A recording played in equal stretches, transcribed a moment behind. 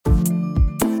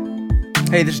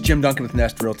Hey, this is Jim Duncan with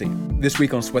Nest Realty. This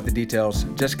week on Sweat the Details,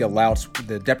 Jessica Lautz,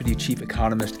 the Deputy Chief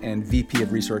Economist and VP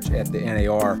of Research at the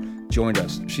NAR, joined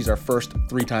us. She's our first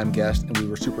three-time guest, and we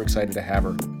were super excited to have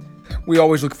her. We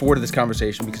always look forward to this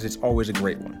conversation because it's always a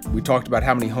great one. We talked about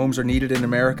how many homes are needed in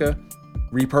America,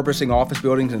 repurposing office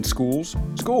buildings and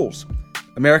schools,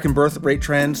 American birth rate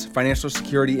trends, financial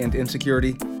security and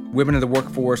insecurity, women in the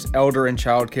workforce, elder and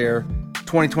childcare,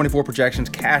 2024 projections,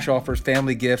 cash offers,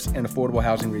 family gifts, and affordable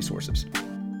housing resources.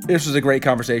 This was a great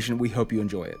conversation. We hope you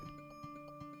enjoy it.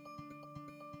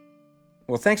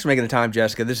 Well, thanks for making the time,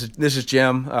 Jessica. This is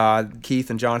Jim. Keith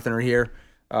and Jonathan are here.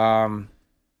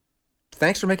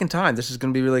 Thanks for making time. This is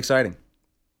going to be really exciting.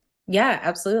 Yeah,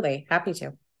 absolutely. Happy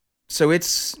to. So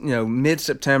it's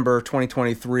mid-September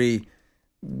 2023.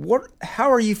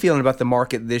 How are you feeling about the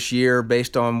market this year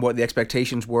based on what the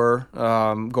expectations were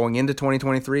going into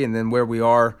 2023 and then where we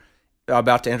are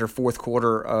about to enter fourth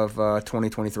quarter of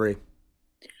 2023?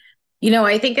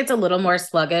 I think it's a little more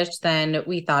sluggish than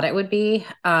we thought it would be.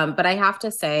 But I have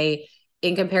to say,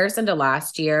 in comparison to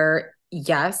last year,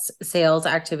 yes, sales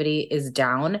activity is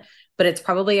down, but it's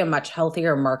probably a much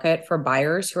healthier market for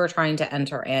buyers who are trying to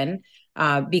enter in.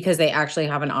 Because they actually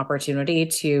have an opportunity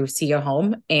to see a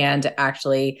home and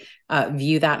actually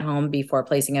view that home before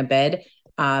placing a bid.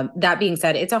 That being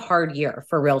said, it's a hard year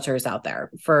for realtors out there,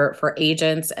 for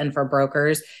agents and for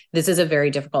brokers. This is a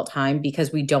very difficult time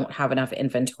because we don't have enough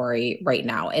inventory right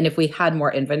now. And if we had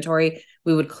more inventory,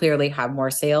 we would clearly have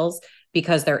more sales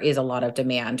because there is a lot of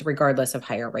demand, regardless of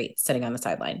higher rates sitting on the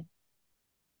sideline.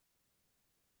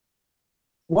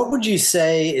 What would you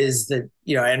say is the,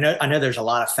 I know there's a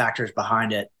lot of factors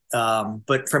behind it,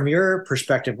 but from your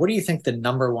perspective, what do you think the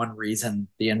number one reason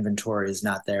the inventory is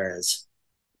not there is?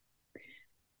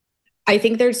 I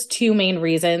think there's two main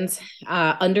reasons,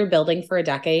 underbuilding for a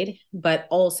decade, but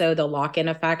also the lock-in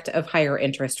effect of higher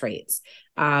interest rates.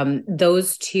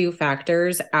 Those two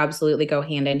factors absolutely go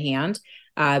hand in hand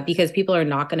because people are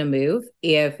not going to move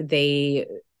if they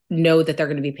know that they're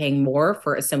going to be paying more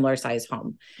for a similar size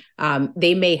home.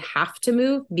 They may have to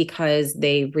move because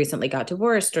they recently got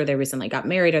divorced or they recently got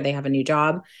married or they have a new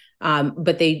job,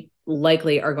 but they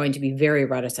likely are going to be very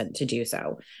reticent to do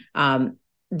so.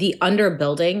 The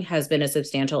underbuilding has been a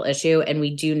substantial issue, and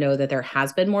we do know that there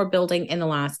has been more building in the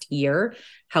last year.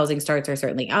 Housing starts are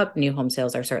certainly up, new home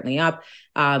sales are certainly up,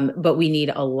 but we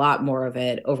need a lot more of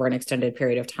it over an extended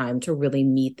period of time to really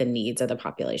meet the needs of the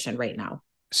population right now.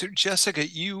 So Jessica,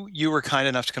 you were kind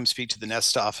enough to come speak to the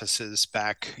Nest offices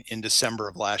back in December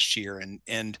of last year,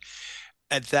 and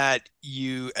at that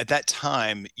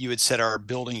time you had said our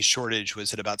building shortage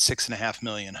was at about 6.5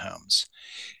 million homes.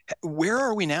 Where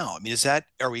are we now? I mean,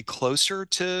 are we closer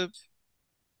to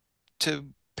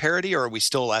parity, or are we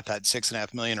still at that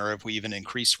 6.5 million, or have we even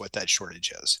increased what that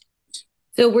shortage is?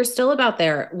 So we're still about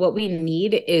there. What we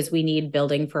need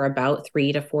building for about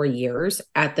 3 to 4 years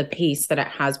at the pace that it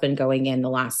has been going in the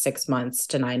last 6 months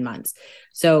to 9 months.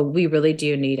 So we really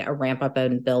do need a ramp up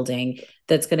in building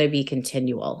that's going to be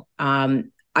continual.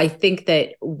 I think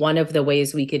that one of the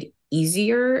ways we could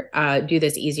do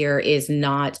this easier is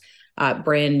not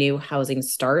brand new housing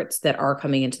starts that are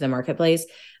coming into the marketplace,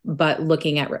 but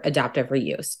looking at adaptive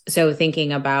reuse. So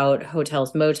thinking about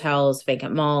hotels, motels,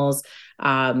 vacant malls,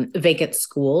 vacant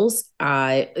schools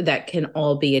that can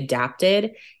all be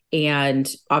adapted. And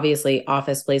obviously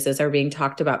office places are being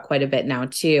talked about quite a bit now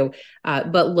too,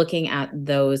 but looking at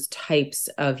those types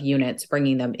of units,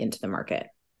 bringing them into the market.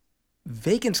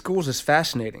 Vacant schools is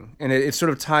fascinating. And it sort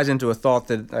of ties into a thought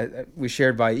that we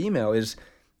shared by email is,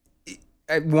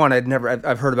 one,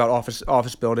 I've heard about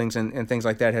office buildings and things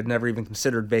like that, had never even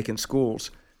considered vacant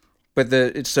schools.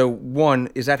 But so one,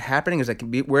 is that happening?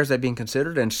 Where is that being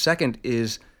considered? And second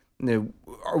is,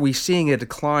 are we seeing a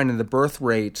decline in the birth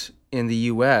rate in the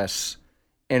U.S.?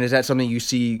 And is that something you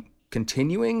see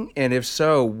continuing? And if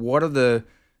so, what are the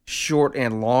short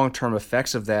and long-term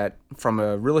effects of that from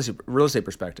a real estate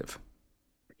perspective?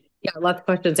 Yeah, lots of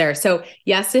questions there. So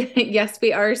yes,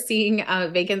 we are seeing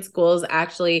vacant schools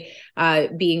actually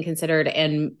being considered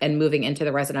and moving into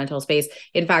the residential space.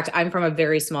 In fact, I'm from a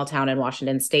very small town in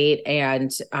Washington State,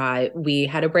 and we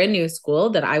had a brand new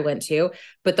school that I went to,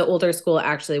 but the older school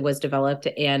actually was developed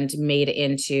and made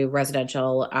into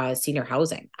residential senior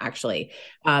housing, actually,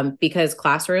 because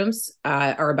classrooms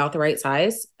are about the right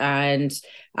size, and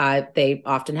they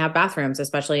often have bathrooms,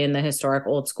 especially in the historic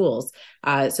old schools.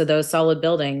 So those solid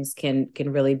buildings can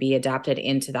really be adapted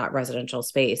into that residential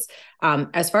space.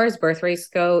 As far as birth rates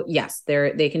go, yes,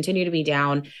 they continue to be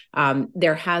down.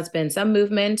 There has been some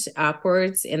movement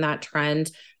upwards in that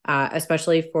trend,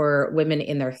 especially for women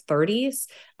in their 30s,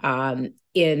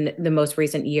 in the most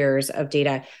recent years of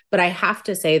data. But I have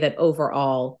to say that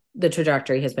overall, the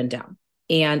trajectory has been down.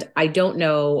 And I don't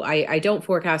know, I don't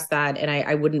forecast that, and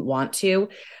I wouldn't want to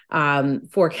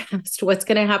forecast what's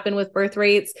going to happen with birth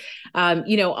rates.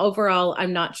 Overall,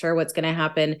 I'm not sure what's going to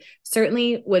happen.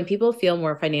 Certainly, when people feel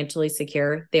more financially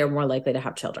secure, they are more likely to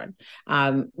have children.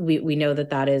 We know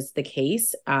that is the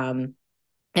case. And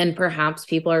perhaps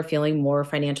people are feeling more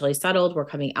financially settled. We're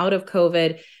coming out of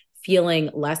COVID, feeling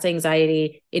less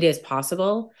anxiety. It is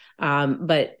possible.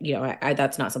 But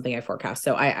that's not something I forecast.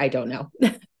 So I don't know.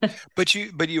 But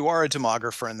you are a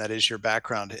demographer, and that is your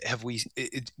background.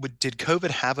 Did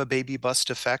COVID have a baby bust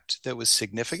effect that was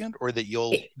significant, or that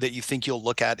you think you'll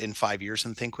look at in 5 years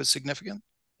and think was significant?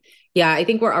 Yeah, I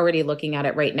think we're already looking at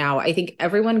it right now. I think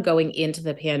everyone going into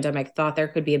the pandemic thought there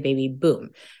could be a baby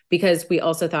boom, because we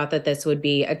also thought that this would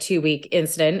be a 2-week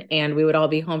incident and we would all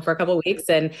be home for a couple of weeks,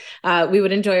 and we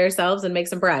would enjoy ourselves and make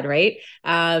some bread, right?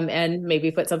 And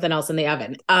maybe put something else in the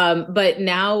oven. But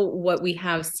now what we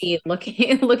have seen,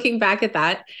 looking back at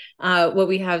that, what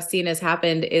we have seen has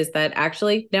happened is that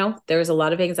actually, no, there was a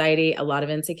lot of anxiety, a lot of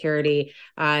insecurity.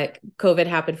 COVID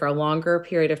happened for a longer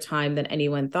period of time than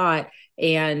anyone thought.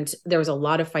 And there was a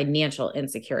lot of financial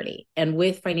insecurity. And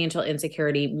with financial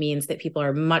insecurity means that people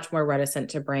are much more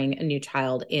reticent to bring a new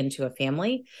child into a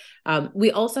family.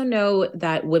 We also know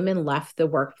that women left the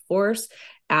workforce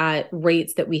at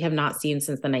rates that we have not seen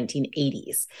since the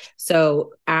 1980s.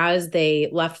 So as they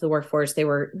left the workforce, they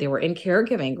were in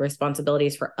caregiving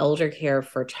responsibilities for eldercare,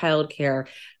 for childcare,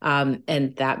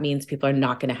 and that means people are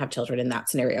not going to have children in that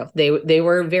scenario. They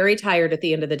were very tired at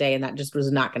the end of the day, and that just was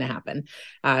not going to happen.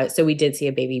 So we did see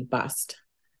a baby bust.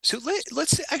 So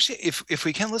let's actually, if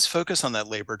we can, let's focus on that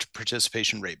labor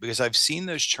participation rate, because I've seen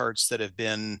those charts that have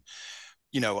been,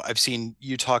 I've seen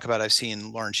you talk about, I've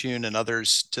seen Lawrence Yun and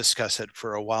others discuss it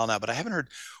for a while now, but I haven't heard,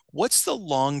 what's the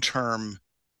long-term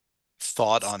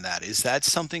thought on that? Is that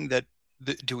something that,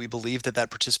 do we believe that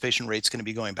participation rate is going to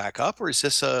be going back up, or is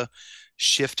this a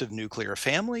shift of nuclear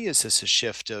family? Is this a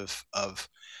shift of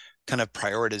kind of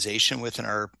prioritization within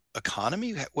our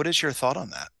economy? What is your thought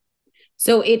on that?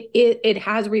 So it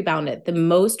has rebounded. The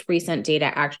most recent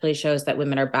data actually shows that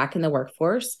women are back in the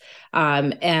workforce,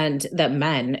 and that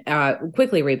men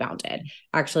quickly rebounded,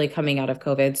 actually coming out of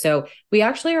COVID. So we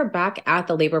actually are back at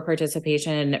the labor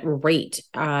participation rate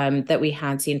that we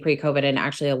had seen pre-COVID, and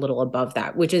actually a little above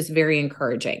that, which is very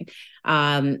encouraging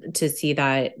to see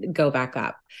that go back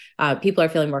up. People are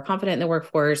feeling more confident in the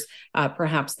workforce.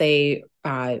 Perhaps they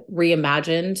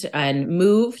reimagined and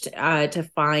moved to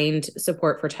find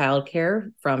support for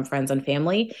childcare from friends and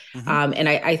family. Mm-hmm. And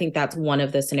I think that's one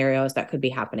of the scenarios that could be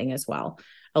happening as well.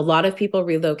 A lot of people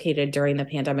relocated during the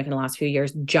pandemic in the last few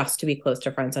years just to be close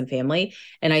to friends and family.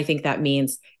 And I think that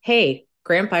means, hey,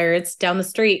 grandparents down the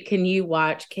street, can you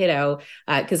watch kiddo?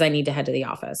 Because I need to head to the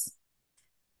office.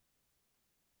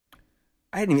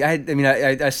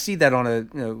 I see that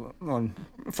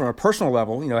from a personal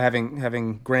level.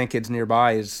 Having grandkids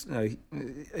nearby is a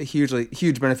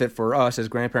huge benefit for us as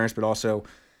grandparents, but also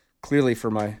clearly for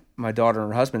my daughter and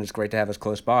her husband. It's great to have us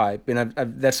close by. And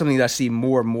that's something that I see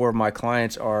more and more of my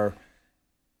clients are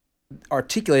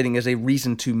articulating as a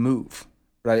reason to move.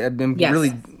 Right? I've been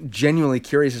really genuinely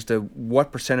curious as to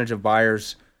what percentage of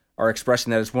buyers are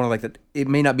expressing that as one of it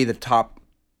may not be the top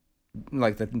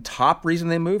reason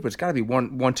they move, but it's got to be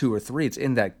one, two, or three. It's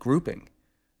in that grouping.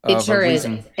 It sure is.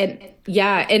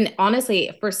 And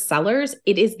honestly, for sellers,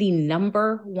 it is the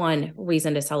number one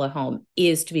reason to sell a home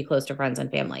is to be close to friends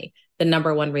and family. The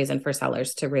number one reason for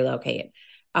sellers to relocate.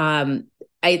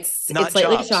 It's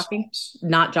slightly shocking.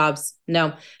 Not jobs.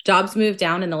 No, jobs moved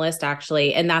down in the list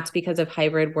actually. And that's because of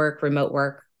hybrid work, remote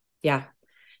work. Yeah.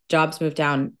 Jobs moved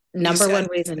down. Number one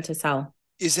reason to sell.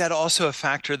 Is that also a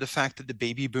factor, the fact that the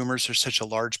baby boomers are such a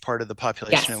large part of the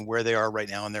population and where they are right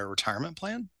now in their retirement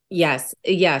plan? Yes,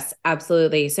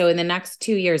 absolutely. So in the next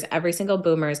 2 years, every single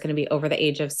boomer is going to be over the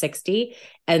age of 60,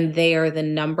 and they are the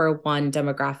number one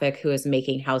demographic who is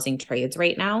making housing trades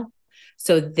right now.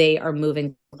 So they are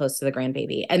moving close to the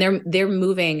grandbaby, and they're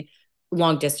moving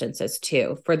long distances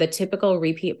too. For the typical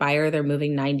repeat buyer, they're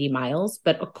moving 90 miles,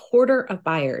 but a quarter of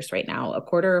buyers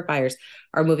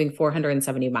are moving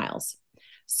 470 miles.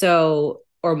 So,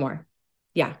 or more.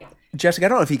 Yeah. Jessica, I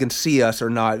don't know if you can see us or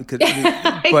not. But,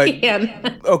 I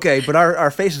can. Okay, but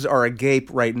our faces are agape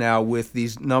right now with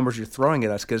these numbers you're throwing at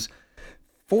us, because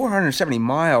 470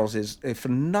 miles is a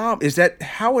phenomenal.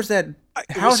 How has that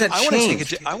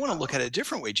changed? I want to look at it a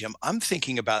different way, Jim. I'm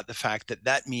thinking about the fact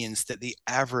that means that the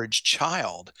average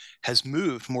child has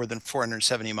moved more than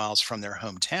 470 miles from their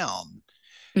hometown.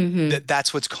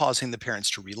 That's what's causing the parents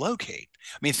to relocate.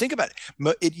 I mean, think about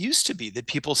it. It used to be that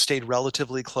people stayed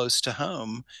relatively close to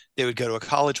home. They would go to a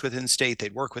college within state,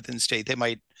 they'd work within state, they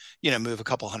might, move a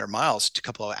couple hundred miles to a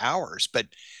couple of hours. But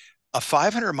a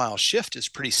 500-mile shift is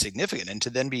pretty significant. And to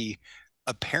then be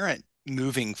a parent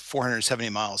moving 470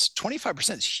 miles,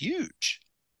 25% is huge.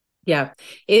 Yeah,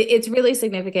 it's really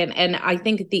significant. And I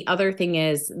think the other thing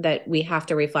is that we have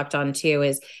to reflect on too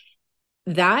is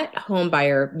that home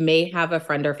buyer may have a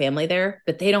friend or family there,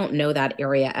 but they don't know that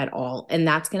area at all. And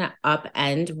that's going to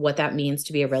upend what that means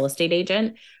to be a real estate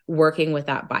agent working with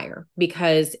that buyer,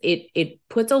 because it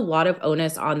puts a lot of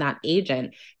onus on that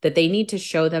agent that they need to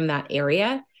show them that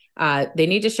area. They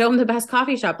need to show them the best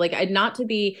coffee shop, like not to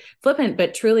be flippant,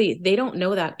 but truly they don't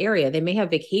know that area. They may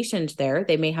have vacationed there.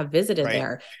 They may have visited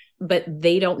there, but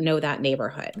they don't know that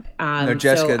neighborhood. No,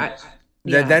 Jessica,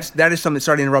 that is something,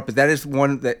 sorry to interrupt, but that is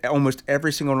one that almost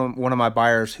every single one of my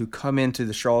buyers who come into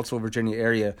the Charlottesville, Virginia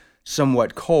area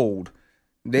somewhat cold,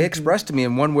 they express to me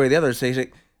in one way or the other,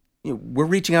 say, we're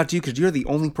reaching out to you because you're the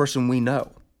only person we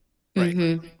know. Right.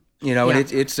 And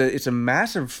it's a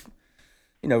massive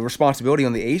responsibility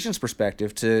on the agent's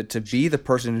perspective to be the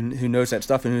person who knows that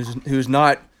stuff and who's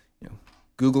not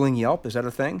Googling Yelp. Is that a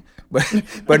thing?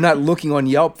 But not looking on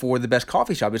Yelp for the best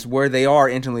coffee shop. It's where they are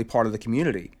intimately part of the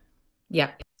community.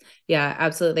 Yeah. Yeah,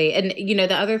 absolutely. And,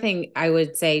 the other thing I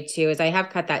would say too, is I have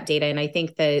cut that data. And I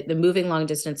think the moving long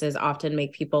distances often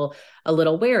make people a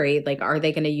little wary. Like, are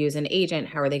they going to use an agent?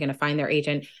 How are they going to find their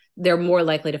agent? They're more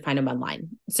likely to find them online.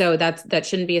 So that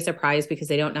shouldn't be a surprise, because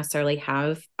they don't necessarily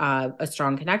have a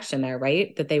strong connection there,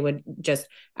 right? That they would just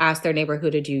ask their neighbor, who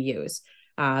did you use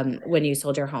when you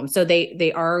sold your home? So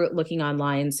they are looking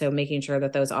online. So making sure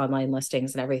that those online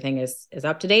listings and everything is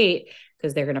up to date,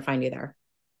 because they're going to find you there.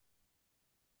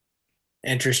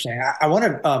 Interesting. I want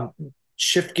to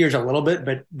shift gears a little bit,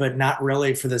 but not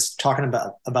really for this, talking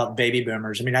about baby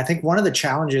boomers. I mean, I think one of the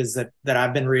challenges that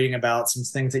I've been reading about, some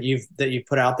things that you've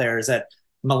put out there, is that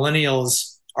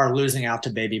millennials are losing out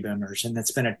to baby boomers, and it's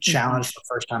been a challenge for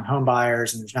first-time home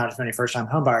buyers. And there's not as many first-time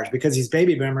home buyers because these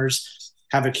baby boomers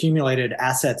have accumulated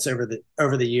assets over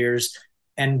the years,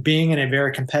 and being in a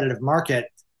very competitive market,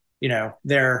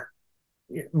 they're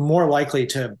more likely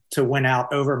to win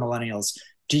out over millennials.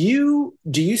 Do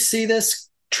you see this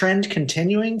trend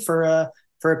continuing for a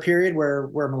period where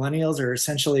millennials are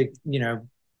essentially,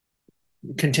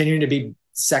 continuing to be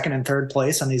second and third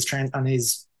place on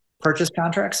these purchase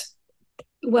contracts?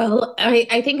 Well,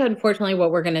 I think unfortunately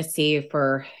what we're going to see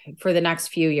for the next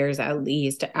few years, at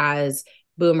least, as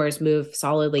boomers move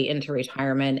solidly into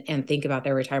retirement and think about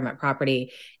their retirement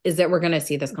property, is that we're going to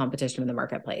see this competition in the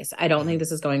marketplace. I don't think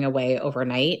this is going away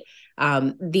overnight.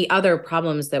 The other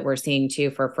problems that we're seeing too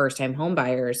for first-time home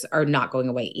buyers are not going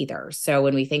away either. So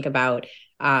when we think about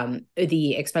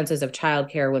the expenses of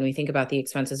childcare, when we think about the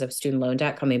expenses of student loan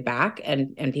debt coming back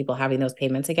and people having those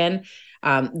payments again,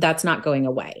 that's not going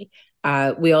away.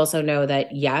 We also know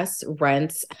that, yes,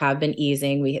 rents have been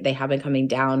easing. They have been coming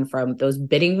down from those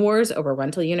bidding wars over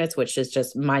rental units, which is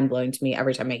just mind blowing to me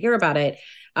every time I hear about it.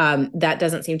 That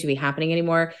doesn't seem to be happening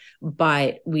anymore,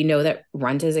 but we know that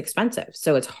rent is expensive.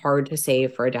 So it's hard to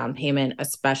save for a down payment,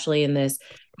 especially in this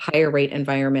higher rate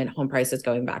environment, home prices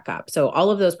going back up. So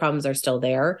all of those problems are still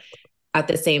there at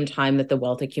the same time that the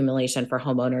wealth accumulation for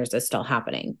homeowners is still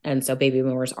happening. And so baby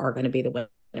boomers are going to be the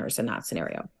winners in that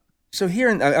scenario. So here,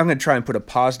 I'm going to try and put a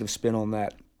positive spin on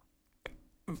that.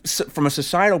 So from a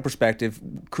societal perspective,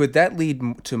 could that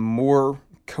lead to more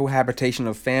cohabitation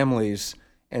of families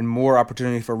and more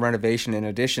opportunity for renovation, in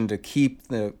addition to keep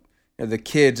the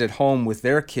kids at home with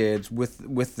their kids, with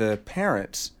the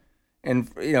parents? And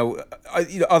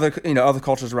other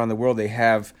cultures around the world, they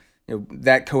have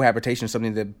that cohabitation is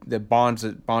something that bonds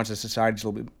the society a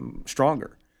little bit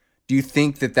stronger. Do you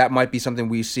think that might be something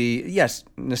we see? Yes,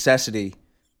 necessity,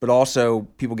 but also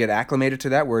people get acclimated to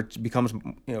that, where it becomes,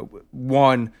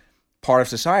 one, part of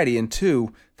society, and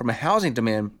two, from a housing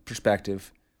demand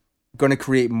perspective, going to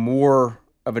create more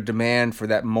of a demand for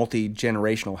that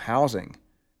multi-generational housing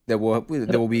that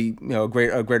will be a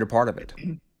greater part of it.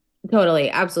 Totally,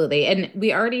 absolutely. And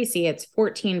we already see it's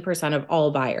 14% of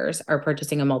all buyers are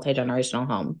purchasing a multi-generational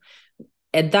home.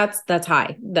 And that's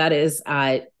high. That is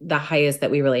the highest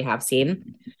that we really have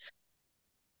seen.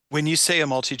 When you say a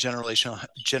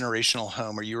multi-generational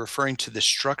home, are you referring to the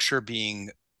structure being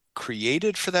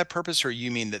created for that purpose, or you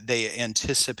mean that they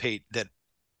anticipate that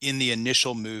in the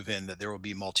initial move-in that there will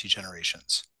be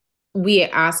multi-generations? We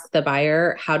ask the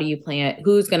buyer, how do you plan,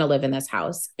 who's going to live in this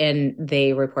house? And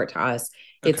they report to us,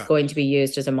 it's going to be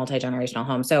used as a multi-generational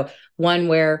home. So one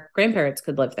where grandparents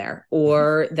could live there,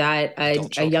 or that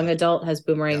a young adult has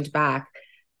boomeranged back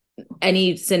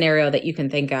any scenario that you can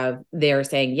think of, they're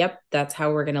saying, yep, that's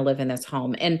how we're going to live in this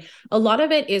home. And a lot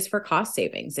of it is for cost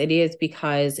savings. It is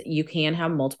because you can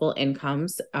have multiple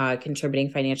incomes contributing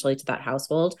financially to that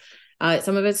household.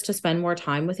 Some of it's to spend more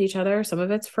time with each other. Some of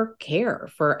it's for care,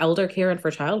 for elder care and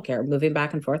for childcare, moving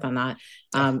back and forth on that.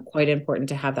 Quite important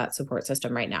to have that support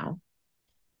system right now.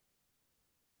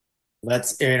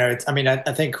 That's,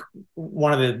 I think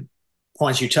one of the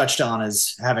points you touched on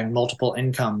is having multiple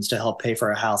incomes to help pay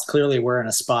for a house. Clearly, we're in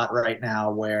a spot right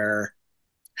now where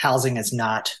housing is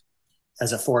not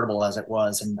as affordable as it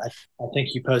was. And I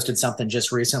think you posted something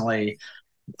just recently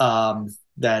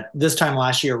that this time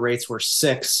last year rates were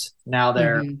 6, now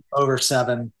they're over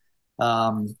 7.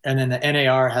 And then the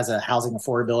NAR has a housing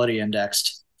affordability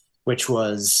index, which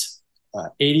was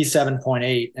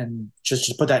 87.8. And just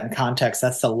to put that in context,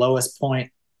 that's the lowest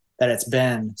point that it's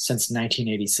been since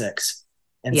 1986.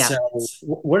 And so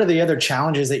what are the other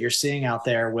challenges that you're seeing out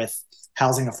there with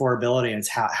housing affordability and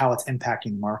how it's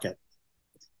impacting the market?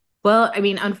 Well, I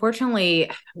mean, unfortunately,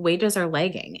 wages are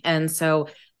lagging. And so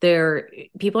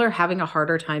people are having a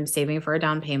harder time saving for a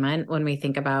down payment when we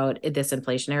think about this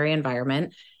inflationary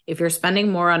environment. If you're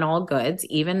spending more on all goods,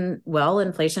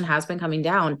 inflation has been coming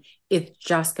down, it's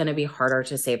just going to be harder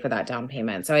to save for that down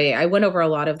payment. So I went over a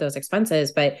lot of those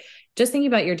expenses, but just thinking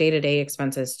about your day-to-day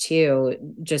expenses too,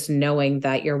 just knowing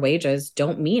that your wages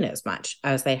don't mean as much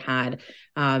as they had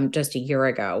just a year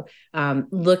ago.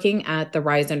 Looking at the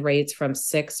rise in rates from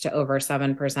 6 to over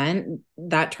 7%,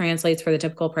 that translates for the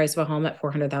typical price of a home at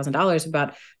 $400,000,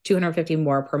 about $250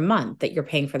 more per month that you're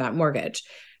paying for that mortgage.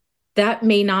 That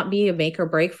may not be a make or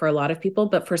break for a lot of people,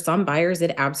 but for some buyers,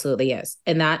 it absolutely is.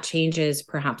 And that changes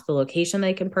perhaps the location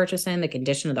they can purchase in, the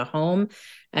condition of the home.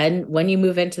 And when you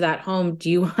move into that home,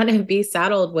 do you want to be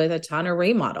saddled with a ton of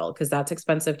remodel? Because that's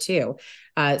expensive too.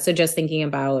 So just thinking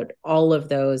about all of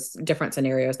those different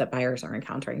scenarios that buyers are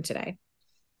encountering today.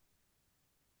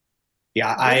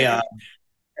 Yeah,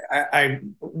 I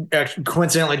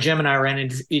coincidentally, Jim and I ran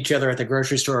into each other at the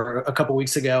grocery store a couple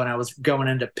weeks ago, and I was going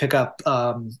in to pick up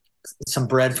some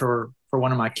bread for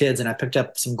one of my kids, and I picked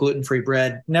up some gluten-free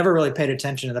bread. Never really paid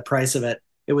attention to the price of it.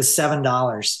 It was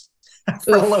 $7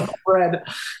 for a loaf of bread.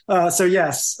 So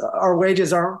yes, our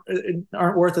wages aren't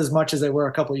worth as much as they were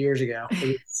a couple of years ago.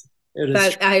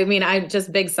 I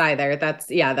just big sigh there.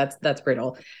 That's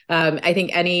brutal. I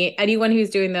think anyone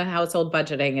who's doing the household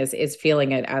budgeting is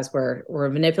feeling it as we're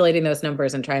manipulating those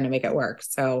numbers and trying to make it work.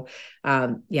 So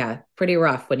pretty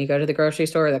rough when you go to the grocery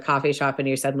store or the coffee shop and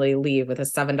you suddenly leave with a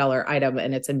 $7 item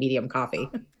and it's a medium coffee.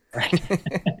 Right.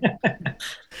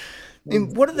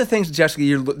 And what are the things, Jessica,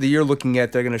 you're looking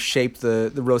at that are going to shape the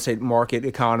real estate market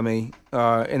economy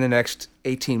in the next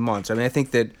 18 months? I mean, I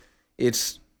think that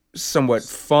it's somewhat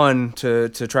fun to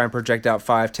try and project out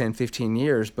 5, 10, 15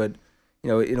 years, but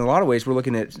in a lot of ways we're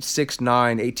looking at 6,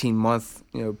 9, 18 month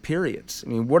periods. I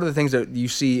mean, what are the things that you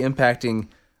see impacting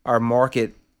our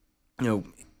market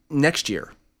next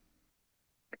year?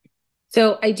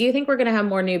 So I do think we're going to have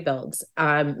more new builds.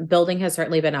 Building has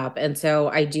certainly been up. And so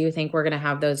I do think we're going to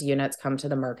have those units come to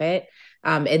the market.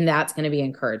 And that's going to be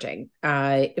encouraging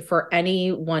for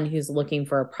anyone who's looking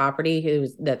for a property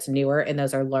that's newer. And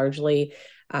those are largely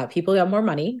people who have more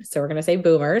money. So we're going to say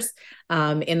boomers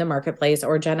in the marketplace,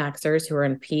 or Gen Xers who are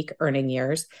in peak earning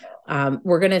years.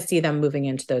 We're going to see them moving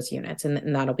into those units,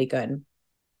 and that'll be good.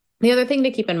 The other thing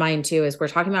to keep in mind too is we're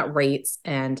talking about rates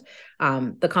and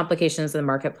the complications in the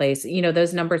marketplace.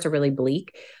 Those numbers are really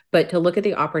bleak, but to look at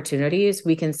the opportunities,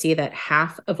 we can see that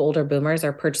half of older boomers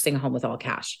are purchasing a home with all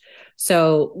cash.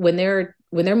 So when they're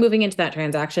moving into that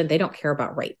transaction, they don't care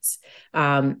about rates.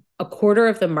 A quarter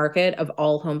of the market of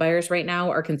all home buyers right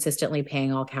now are consistently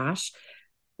paying all cash.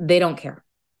 They don't care.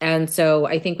 And so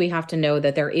I think we have to know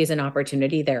that there is an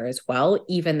opportunity there as well.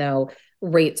 Even though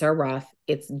rates are rough,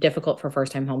 it's difficult for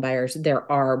first-time home buyers,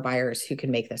 there are buyers who can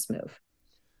make this move.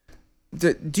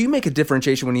 Do you make a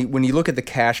differentiation when you look at the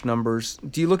cash numbers?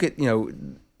 Do you look at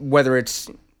whether it's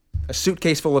a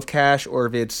suitcase full of cash or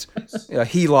if it's a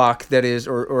HELOC that is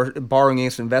or borrowing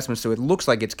against investments, so it looks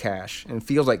like it's cash and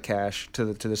feels like cash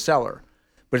to the seller,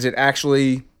 but is it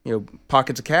actually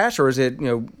pockets of cash, or is it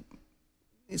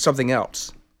something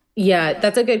else? Yeah,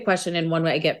 that's a good question, and one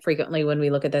I get frequently when we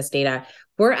look at this data.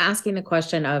 We're asking the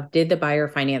question of, did the buyer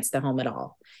finance the home at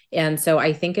all? And so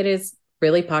I think it is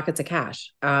really pockets of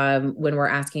cash when we're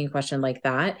asking a question like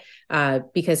that,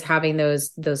 because having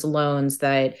those loans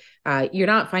that you're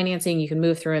not financing, you can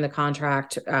move through in the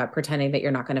contract, pretending that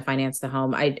you're not going to finance the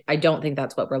home. I don't think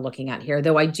that's what we're looking at here,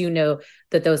 though I do know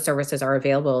that those services are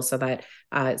available so that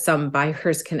some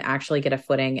buyers can actually get a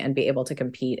footing and be able to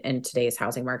compete in today's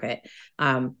housing market,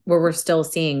 where we're still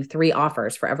seeing 3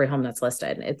 offers for every home that's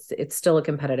listed. It's still a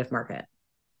competitive market.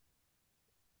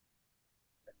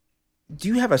 Do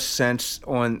you have a sense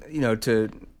on,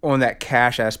 on that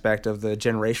cash aspect of the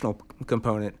generational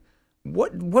component?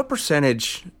 What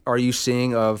percentage are you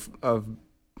seeing of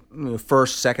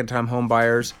first, second time home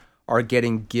buyers are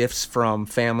getting gifts from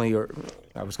family, or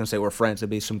I was going to say or friends? It'd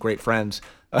be some great friends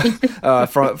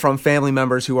from family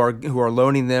members who are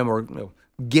loaning them or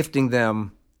gifting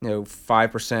them 5%,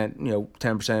 10%,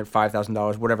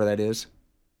 $5,000, whatever that is.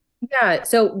 Yeah,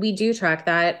 so we do track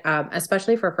that,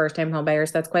 especially for first-time home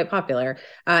buyers. That's quite popular.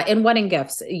 And wedding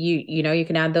gifts, you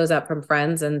can add those up from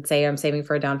friends and say, I'm saving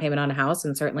for a down payment on a house,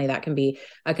 and certainly that can be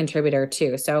a contributor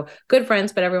too. So good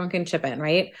friends, but everyone can chip in,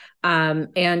 right?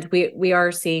 And we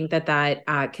are seeing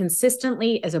that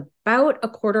consistently is about a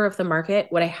quarter of the market.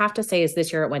 What I have to say is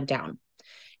this year it went down.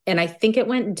 And I think it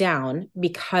went down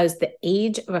because the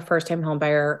age of a first-time home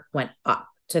buyer went up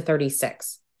to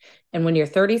 36. And when you're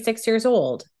 36 years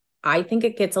old, I think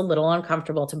it gets a little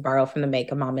uncomfortable to borrow from the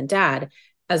make of mom and dad,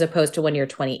 as opposed to when you're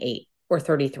 28 or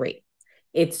 33.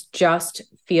 It just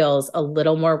feels a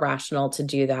little more rational to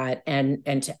do that and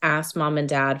to ask mom and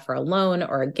dad for a loan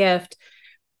or a gift,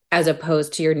 as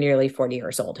opposed to you're nearly 40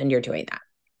 years old and you're doing that.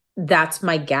 That's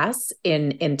my guess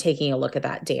in taking a look at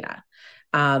that data.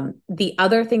 The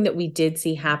other thing that we did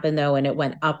see happen, though, and it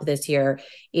went up this year,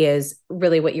 is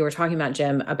really what you were talking about,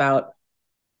 Jim, about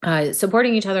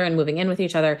supporting each other and moving in with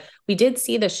each other. We did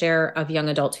see the share of young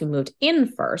adults who moved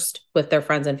in first with their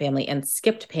friends and family and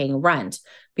skipped paying rent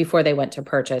before they went to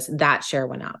purchase. That share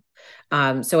went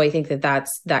up. So I think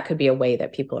that could be a way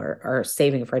that people are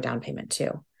saving for a down payment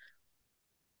too.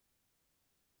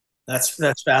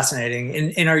 That's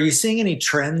fascinating. And are you seeing any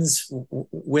trends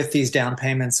with these down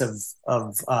payments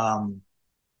of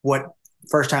what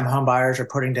first-time home buyers are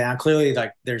putting down? Clearly,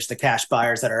 like there's the cash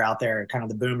buyers that are out there, kind of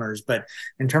the boomers. But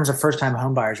in terms of first-time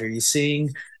home buyers, are you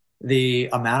seeing the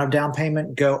amount of down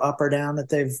payment go up or down that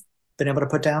they've been able to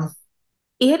put down?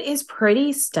 It is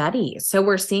pretty steady. So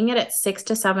we're seeing it at 6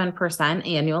 to 7%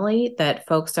 annually that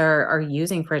folks are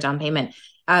using for a down payment,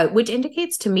 which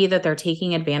indicates to me that they're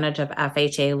taking advantage of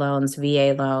FHA loans,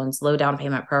 VA loans, low down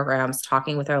payment programs,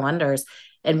 talking with their lenders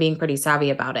and being pretty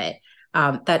savvy about it.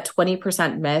 That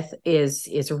 20% myth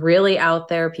is really out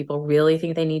there. People really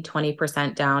think they need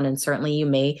 20% down. And certainly you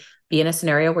may be in a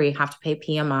scenario where you have to pay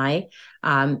PMI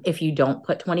if you don't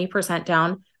put 20%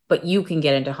 down, but you can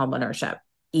get into homeownership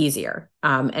easier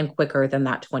and quicker than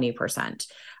that 20%.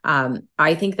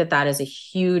 I think that is a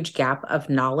huge gap of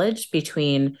knowledge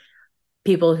between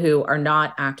people who are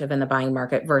not active in the buying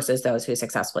market versus those who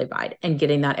successfully buy. And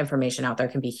getting that information out there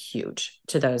can be huge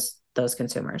to those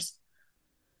consumers.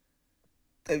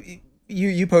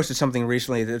 You posted something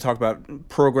recently that talked about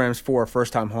programs for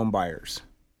first-time home buyers,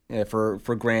 for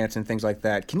grants and things like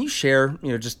that. Can you share,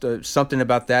 just something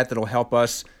about that'll help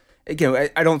us? Again,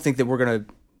 I don't think that we're going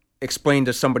to explain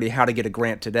to somebody how to get a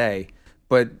grant today,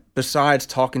 but besides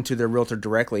talking to their realtor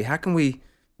directly, how can we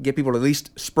get people to at least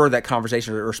spur that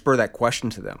conversation or spur that question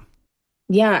to them?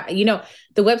 Yeah,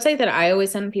 the website that I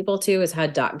always send people to is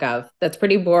HUD.gov. That's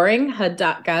pretty boring,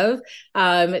 HUD.gov,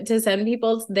 to send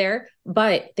people there,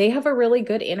 but they have a really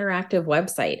good interactive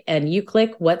website. And you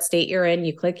click what state you're in,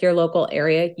 you click your local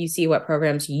area, you see what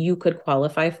programs you could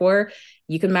qualify for.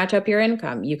 You can match up your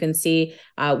income. You can see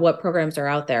what programs are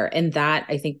out there. And that,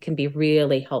 I think, can be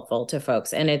really helpful to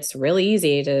folks. And it's really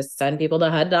easy to send people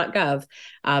to HUD.gov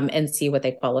and see what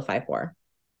they qualify for.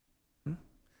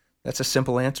 That's a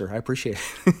simple answer. I appreciate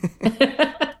it.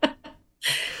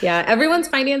 Yeah, everyone's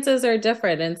finances are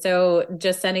different. And so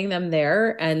just sending them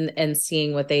there and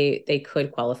seeing what they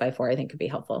could qualify for, I think could be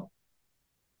helpful.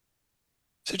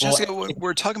 So Jessica,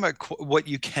 we're talking about what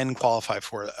you can qualify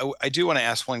for. I do want to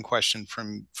ask one question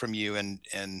from you, and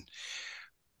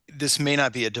this may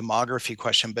not be a demography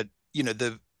question, but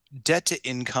the debt to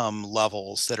income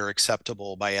levels that are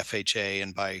acceptable by FHA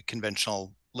and by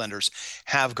conventional lenders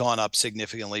have gone up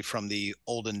significantly from the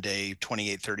olden day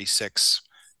 28-36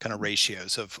 kind of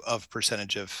ratios of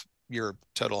percentage of your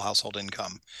total household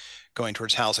income going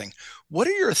towards housing. What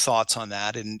are your thoughts on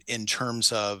that in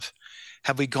terms of,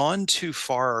 have we gone too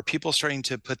far? Are people starting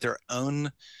to put their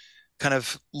own kind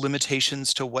of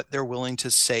limitations to what they're willing to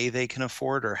say they can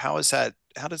afford? Or how does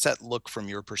that look from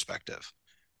your perspective?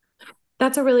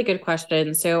 That's a really good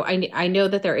question. So I know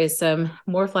that there is some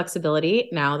more flexibility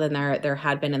now than there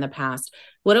had been in the past.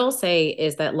 What I'll say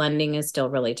is that lending is still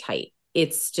really tight.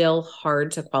 It's still hard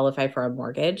to qualify for a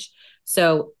mortgage.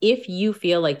 So if you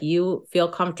feel like you feel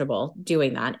comfortable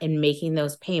doing that and making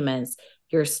those payments,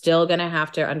 you're still going to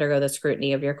have to undergo the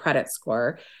scrutiny of your credit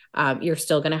score. You're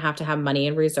still going to have money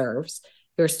in reserves.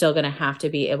 You're still going to have to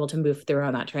be able to move through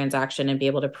on that transaction and be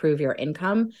able to prove your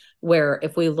income. Where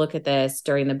if we look at this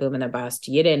during the boom and the bust,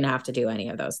 you didn't have to do any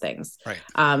of those things.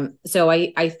 Right. So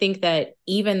I think that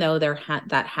even though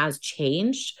that has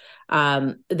changed,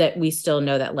 that we still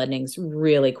know that lending's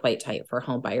really quite tight for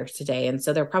home buyers today. And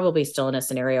so they're probably still in a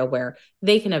scenario where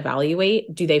they can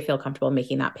evaluate, do they feel comfortable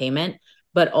making that payment?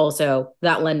 But also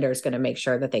that lender is going to make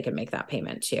sure that they can make that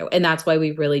payment too. And that's why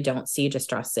we really don't see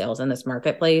distressed sales in this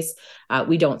marketplace.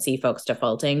 We don't see folks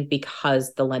defaulting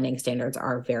because the lending standards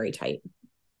are very tight.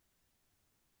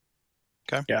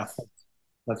 Okay. Yeah,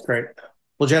 that's great.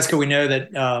 Well, Jessica, we know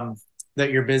that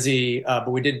that you're busy,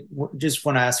 but we did just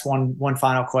want to ask one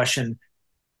final question.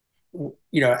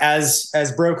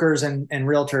 As brokers and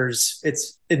realtors,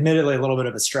 it's admittedly a little bit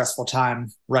of a stressful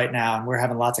time right now, and we're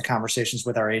having lots of conversations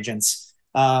with our agents.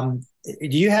 Do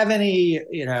you have any,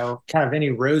 kind of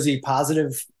any rosy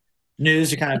positive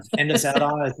news to kind of end us out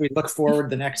on as we look forward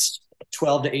the next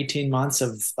 12 to 18 months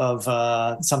of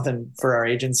something for our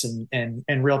agents and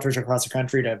realtors across the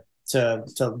country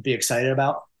to be excited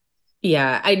about?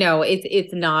 Yeah, I know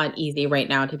it's not easy right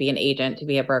now to be an agent, to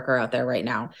be a broker out there right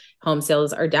now. Home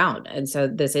sales are down. And so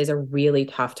this is a really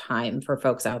tough time for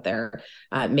folks out there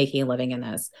making a living in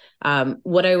this.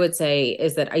 What I would say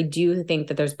is that I do think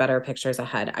that there's better pictures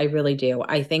ahead. I really do.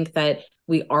 I think that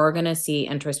we are going to see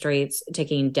interest rates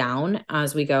ticking down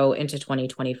as we go into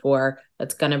 2024.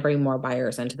 That's going to bring more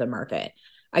buyers into the market.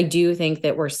 I do think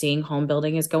that we're seeing home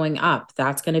building is going up.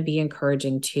 That's going to be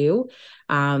encouraging too,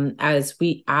 as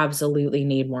we absolutely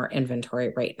need more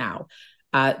inventory right now.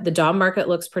 The job market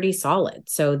looks pretty solid.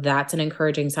 So that's an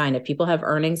encouraging sign. If people have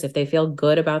earnings, if they feel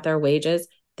good about their wages,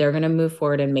 they're going to move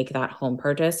forward and make that home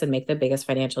purchase and make the biggest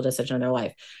financial decision of their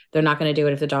life. They're not going to do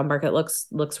it if the job market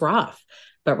looks rough,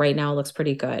 but right now it looks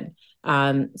pretty good.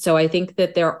 So I think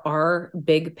that there are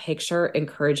big picture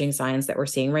encouraging signs that we're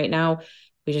seeing right now.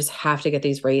 We just have to get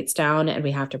these rates down and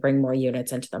we have to bring more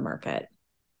units into the market.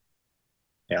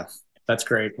 Yeah, that's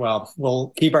great. Well,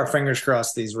 we'll keep our fingers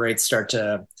crossed these rates start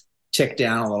to tick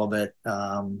down a little bit.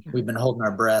 We've been holding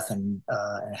our breath and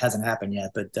it hasn't happened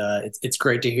yet, but it's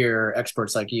great to hear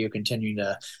experts like you continue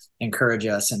to encourage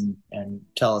us and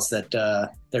tell us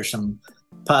that there's some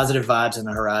positive vibes on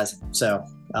the horizon. So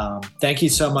thank you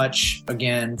so much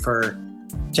again for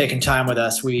taking time with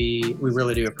us. We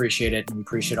really do appreciate it, and we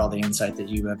appreciate all the insight that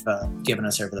you have given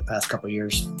us over the past couple of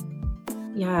years.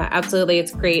 Yeah, absolutely.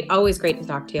 It's great. Always great to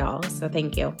talk to y'all. So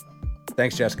thank you.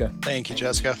 Thanks, Jessica. Thank you,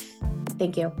 Jessica.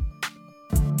 Thank you.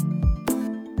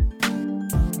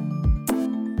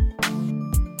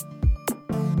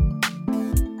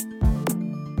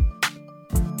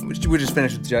 We just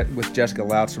finished with Jessica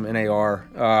Lautz from NAR.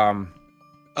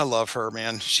 I love her,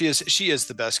 man. She is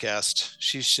the best guest.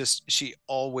 She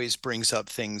always brings up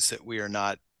things that we are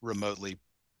not remotely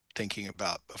thinking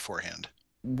about beforehand.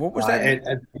 What was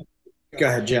that? Go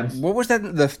ahead, Jim. What was that?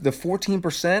 The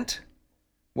 14%?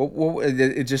 What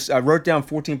it just I wrote down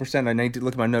 14%. I need to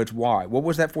look at my notes. Why? What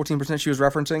was that 14% she was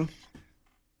referencing?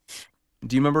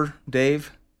 Do you remember,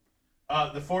 Dave?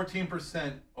 The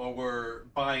 14% were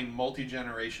buying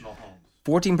multi-generational homes.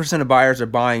 14% of buyers are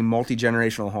buying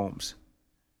multi-generational homes.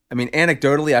 I mean,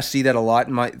 anecdotally, I see that a lot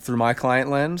through my client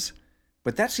lens,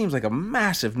 but that seems like a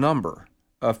massive number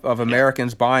of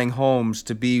Americans buying homes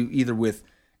to be either with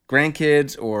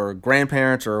grandkids or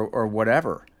grandparents or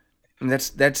whatever. I mean,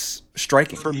 that's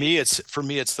striking. For me, it's the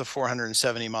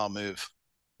 470-mile move.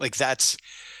 Like that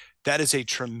is a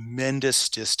tremendous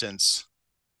distance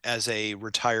as a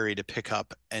retiree to pick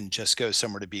up and just go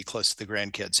somewhere to be close to the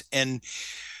grandkids. And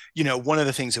one of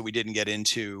the things that we didn't get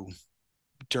into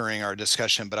during our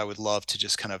discussion, but I would love to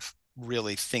just kind of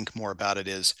really think more about it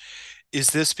is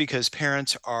this because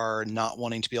parents are not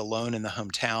wanting to be alone in the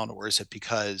hometown, or is it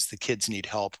because the kids need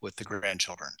help with the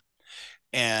grandchildren?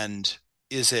 And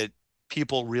is it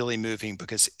people really moving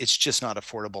because it's just not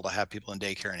affordable to have people in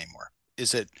daycare anymore?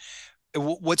 Is it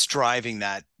what's driving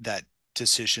that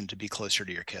decision to be closer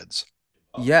to your kids?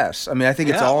 Yes. I mean, I think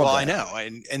it's all of that. I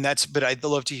know. And that's, but I'd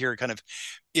love to hear kind of,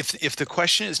 if the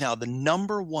question is now the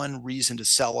number one reason to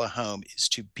sell a home is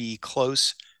to be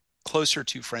closer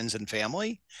to friends and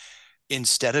family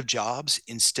instead of jobs,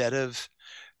 instead of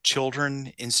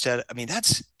children instead. I mean,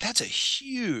 that's a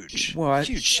huge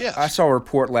shift. I saw a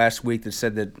report last week that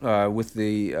said that with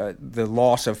the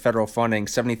loss of federal funding,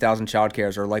 70,000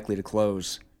 childcares are likely to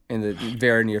close in the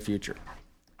very near future.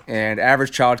 And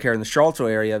average childcare in the Charlottesville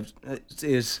area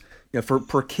is, for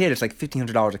per kid, it's like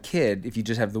 $1,500 a kid if you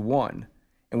just have the one,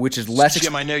 and which is less.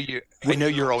 Jim, I know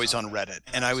you're always on Reddit,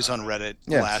 and I was on Reddit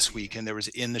last week, and there was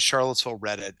in the Charlottesville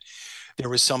Reddit, there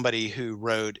was somebody who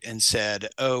wrote and said,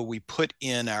 "Oh, we put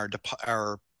in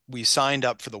we signed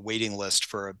up for the waiting list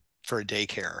for a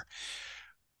daycare.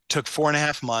 Took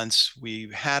 4.5 months. We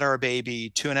had our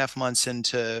baby 2.5 months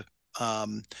into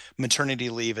maternity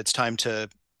leave. It's time to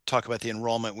talk about the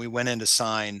enrollment. We went in to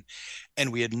sign,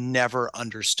 and we had never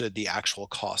understood the actual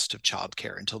cost of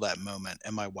childcare until that moment.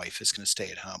 And my wife is going to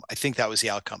stay at home." I think that was the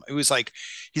outcome. It was like,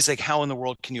 he's like, "How in the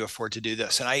world can you afford to do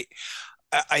this?" And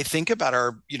I think about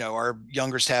our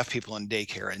younger staff people in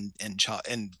daycare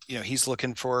and he's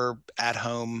looking for at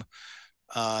home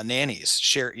nannies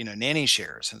nanny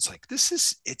shares. And it's like,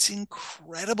 it's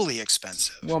incredibly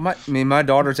expensive. Well, my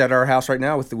daughter's at our house right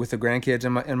now with the grandkids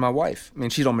and my wife. I mean,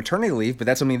 she's on maternity leave, but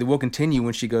that's something that will continue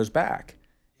when she goes back.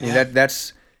 Yeah.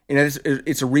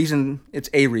 It's a reason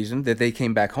that they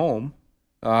came back home.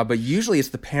 But usually it's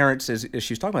the parents, as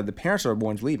she was talking about, the parents are the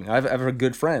ones leaving. I've a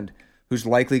good friend who's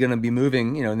likely going to be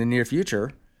moving, in the near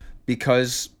future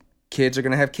because kids are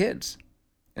going to have kids.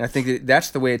 And I think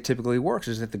that's the way it typically works,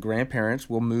 is that the grandparents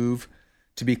will move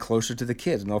to be closer to the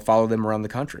kids and they'll follow them around the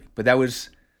country. But those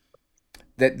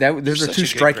are two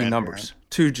striking numbers,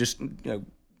 two just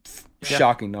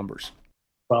shocking numbers.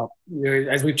 Well,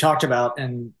 as we've talked about,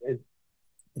 and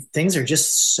things are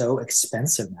just so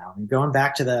expensive now. And going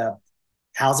back to the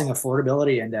housing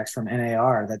affordability index from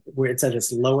NAR, it's at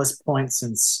its lowest point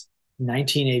since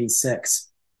 1986.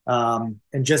 And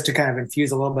just to kind of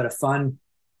infuse a little bit of fun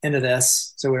into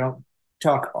this, so we don't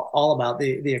talk all about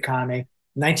the economy.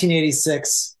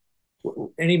 1986.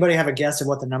 Anybody have a guess of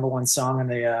what the number one song on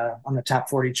the top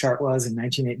 40 chart was in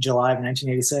July of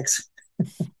 1986?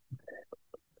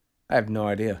 I have no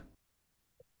idea.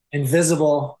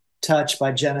 Invisible Touch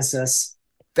by Genesis.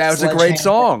 That was a great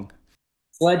song.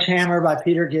 Sledgehammer by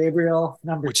Peter Gabriel,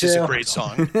 which 2. Is a great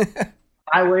song.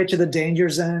 Highway to the Danger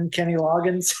Zone, Kenny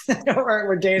Loggins.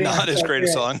 We're dating. Not as great a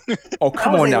song. Oh,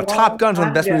 come on now. Top Gun's one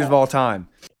of the best movies of all time.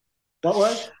 What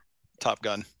was? Top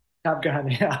Gun. Top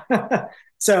Gun, yeah.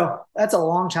 So that's a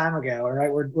long time ago, right?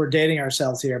 We're dating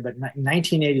ourselves here, but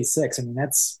 1986. I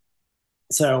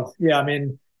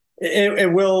mean,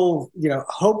 it will,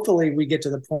 hopefully we get to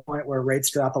the point where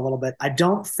rates drop a little bit. I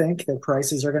don't think that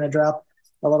prices are going to drop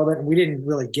a little bit. We didn't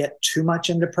really get too much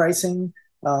into pricing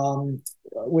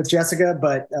with Jessica,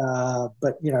 but I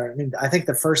think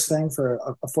the first thing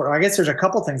I guess there's a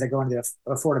couple things that go into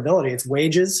affordability. It's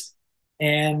wages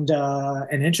and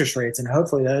interest rates, and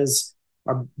hopefully those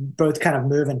are both kind of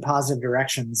move in positive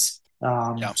directions. So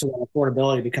that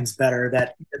affordability becomes better.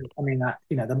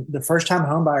 The first time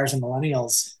home buyers and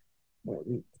millennials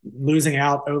losing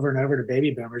out over and over to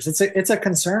baby boomers, it's a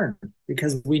concern,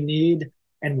 because we need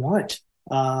and want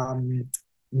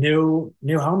new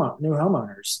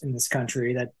homeowners in this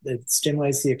country that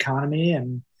stimulates the economy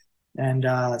and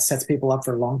sets people up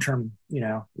for long-term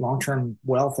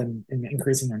wealth and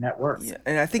increasing their net worth. Yeah,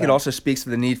 and I think it also speaks to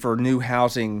the need for new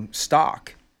housing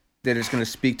stock that is going to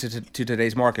speak to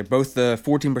today's market, both the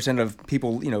 14% of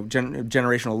people,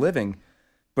 generational living,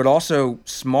 but also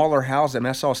smaller houses. I mean,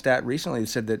 I saw a stat recently that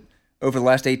said that over the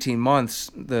last 18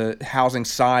 months, the housing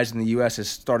size in the U.S. has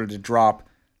started to drop.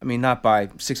 I mean, not by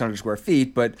 600 square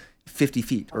feet, but 50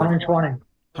 feet. Or 120.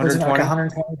 120? Like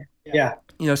 120. Yeah.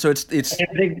 So it's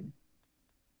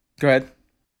go ahead.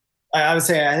 I would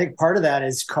say I think part of that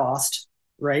is cost,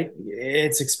 right?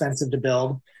 It's expensive to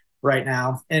build right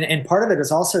now. And part of it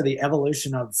is also the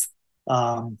evolution of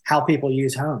how people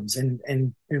use homes.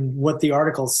 And what the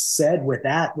article said with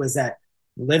that was that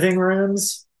living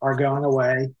rooms are going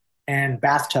away and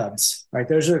bathtubs, right?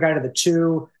 Those are kind of the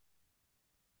two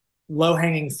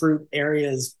low-hanging fruit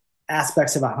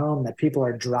aspects of a home that people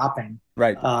are dropping.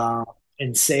 Right.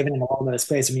 And saving them a little bit of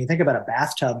space. I mean, you think about a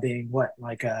bathtub being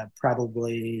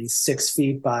probably 6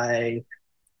 feet by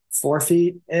 4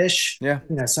 feet ish. Yeah.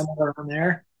 Somewhere around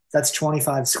there. That's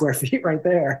 25 square feet right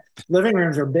there. Living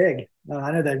rooms are big.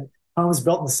 I know that homes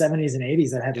built in the 70s and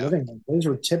 80s that had living rooms, those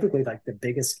were typically like the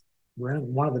biggest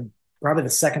room, probably the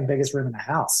second biggest room in the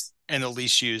house. And the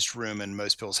least used room in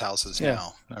most people's houses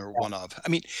now, or one of. I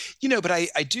mean, but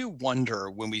I do wonder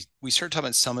when we start talking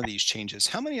about some of these changes,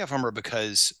 how many of them are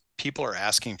because people are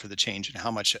asking for the change and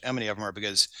how many of them are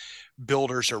because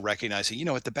builders are recognizing, you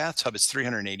know, at the bathtub, it's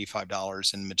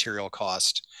 $385 in material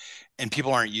cost and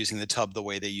people aren't using the tub the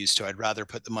way they used to. I'd rather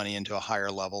put the money into a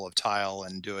higher level of tile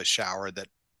and do a shower that,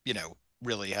 you know,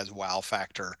 really has wow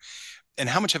factor. And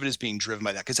how much of it is being driven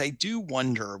by that? Because I do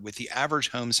wonder with the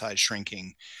average home size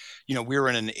shrinking, you know, we were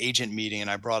in an agent meeting and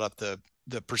I brought up the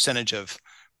percentage of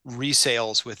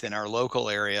resales within our local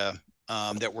area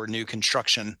that were new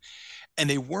construction. And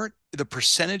the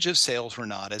percentage of sales were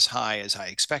not as high as I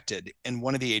expected. And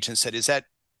one of the agents said, is that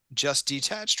just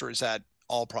detached or is that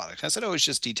all product? I said, oh, it's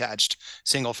just detached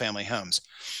single family homes.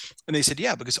 And they said,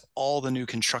 yeah, because all the new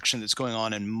construction that's going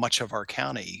on in much of our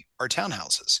county are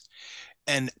townhouses.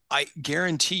 And I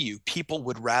guarantee you people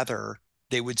would rather,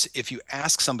 if you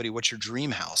ask somebody what's your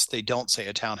dream house, they don't say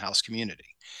a townhouse community.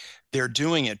 They're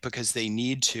doing it because they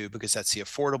need to, because that's the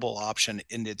affordable option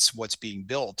and it's what's being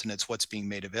built and it's what's being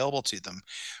made available to them.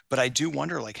 But I do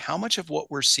wonder, like, how much of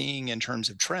what we're seeing in terms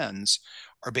of trends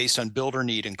are based on builder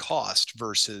need and cost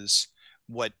versus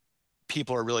what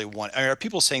people are really want. Are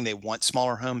people saying they want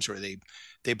smaller homes, or are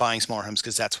they buying smaller homes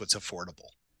because that's what's affordable?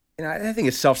 And I think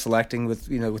it's self-selecting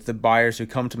with the buyers who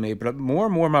come to me, but more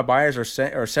and more my buyers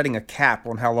are setting a cap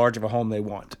on how large of a home they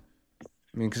want.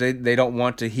 I mean, because they don't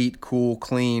want to heat, cool,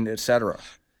 clean, etc.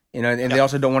 You know, and they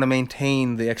also don't want to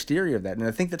maintain the exterior of that. And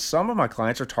I think that some of my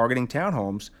clients are targeting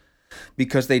townhomes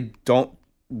because they don't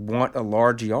want a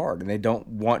large yard and they don't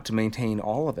want to maintain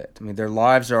all of it. I mean, their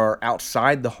lives are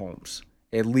outside the homes,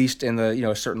 at least in the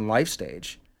a certain life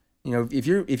stage. You know, if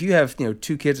you have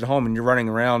 2 kids at home and you're running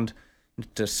around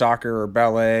to soccer or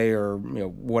ballet or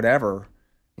whatever,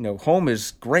 home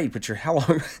is great, but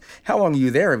how long are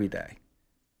you there every day?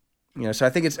 So I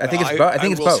think it's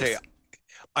both. Say,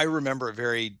 I remember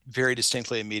very, very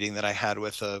distinctly a meeting that I had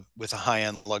with a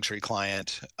high-end luxury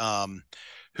client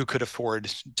who could afford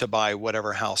to buy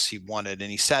whatever house he wanted, and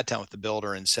he sat down with the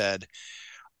builder and said,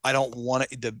 "I don't want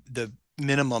it." The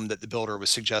minimum that the builder was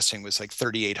suggesting was like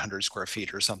 3,800 square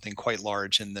feet or something quite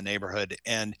large in the neighborhood,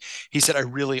 and he said, "I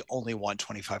really only want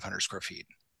 2,500 square feet."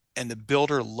 And the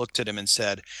builder looked at him and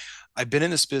said, I've been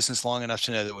in this business long enough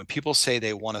to know that when people say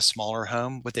they want a smaller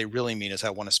home, what they really mean is I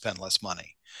want to spend less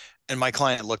money. And my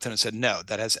client looked at him and said, no,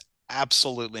 that has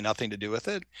absolutely nothing to do with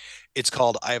it. It's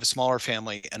called, I have a smaller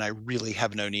family and I really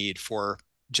have no need for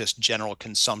just general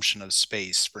consumption of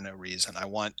space for no reason. I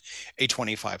want a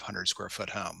 2,500 square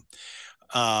foot home.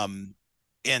 And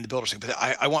the builder said, but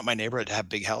I want my neighborhood to have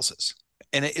big houses.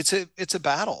 And it's a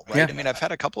battle, right? Yeah. I mean, I've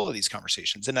had a couple of these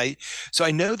conversations, and so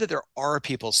I know that there are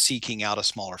people seeking out a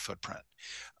smaller footprint,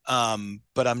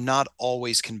 but I'm not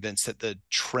always convinced that the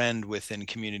trend within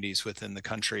communities within the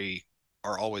country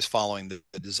are always following the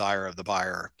desire of the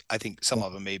buyer. I think some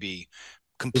of them may be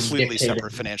completely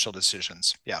separate financial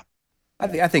decisions. Yeah,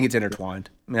 I think it's intertwined.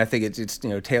 I mean, I think it's a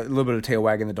little bit of tail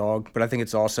wagging the dog, but I think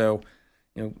it's also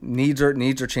needs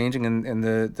are changing, and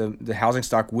the housing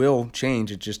stock will change.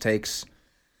 It just takes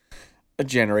a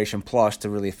generation plus to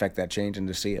really affect that change and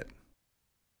to see it.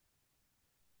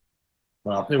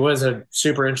 Well, it was a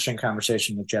super interesting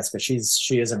conversation with Jessica. She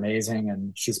is amazing,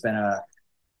 and she's been a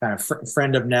kind of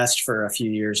friend of Nest for a few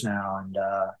years now. And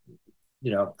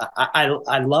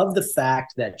I love the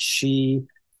fact that she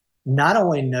not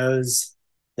only knows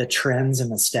the trends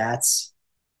and the stats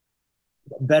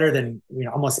better than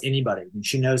almost anybody. I mean,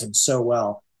 she knows them so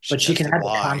well, but she can add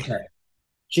the context.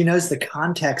 She knows the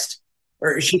context,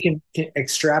 or she can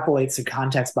extrapolate the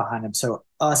context behind them. So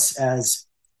us as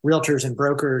realtors and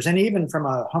brokers, and even from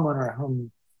a homeowner or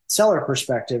home seller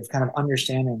perspective, kind of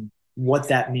understanding what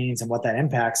that means and what that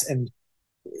impacts. And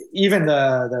even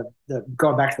the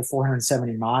going back to the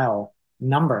 470 mile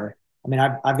number. I mean,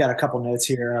 I've got a couple notes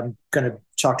here. I'm going to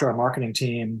talk to our marketing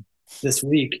team this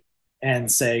week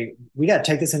and say, we got to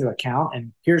take this into account.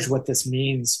 And here's what this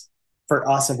means for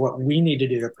us of what we need to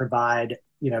do to provide,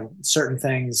 certain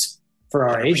things for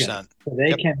our 100%. Agent, so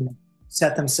they can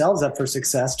set themselves up for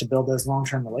success to build those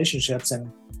long-term relationships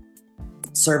and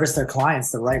service their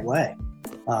clients the right way.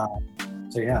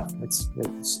 So yeah, it's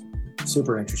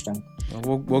super interesting.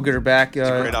 Well, we'll get her back. It's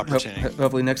a great opportunity.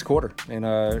 Hopefully next quarter in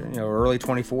early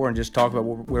 24, and just talk about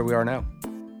where we are now.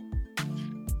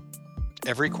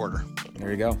 Every quarter.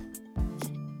 There you go.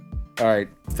 All right.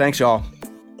 Thanks, y'all.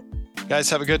 Guys,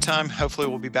 have a good time. Hopefully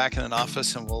we'll be back in an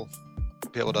office and we'll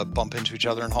be able to bump into each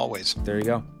other in hallways. There you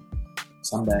go.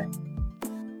 Someday.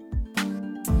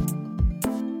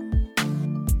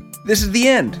 This is the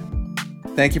end.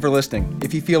 Thank you for listening.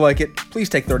 If you feel like it, please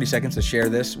take 30 seconds to share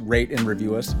this, rate, and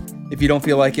review us. If you don't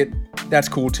feel like it, that's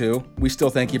cool too. We still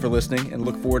thank you for listening and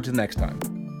look forward to next time.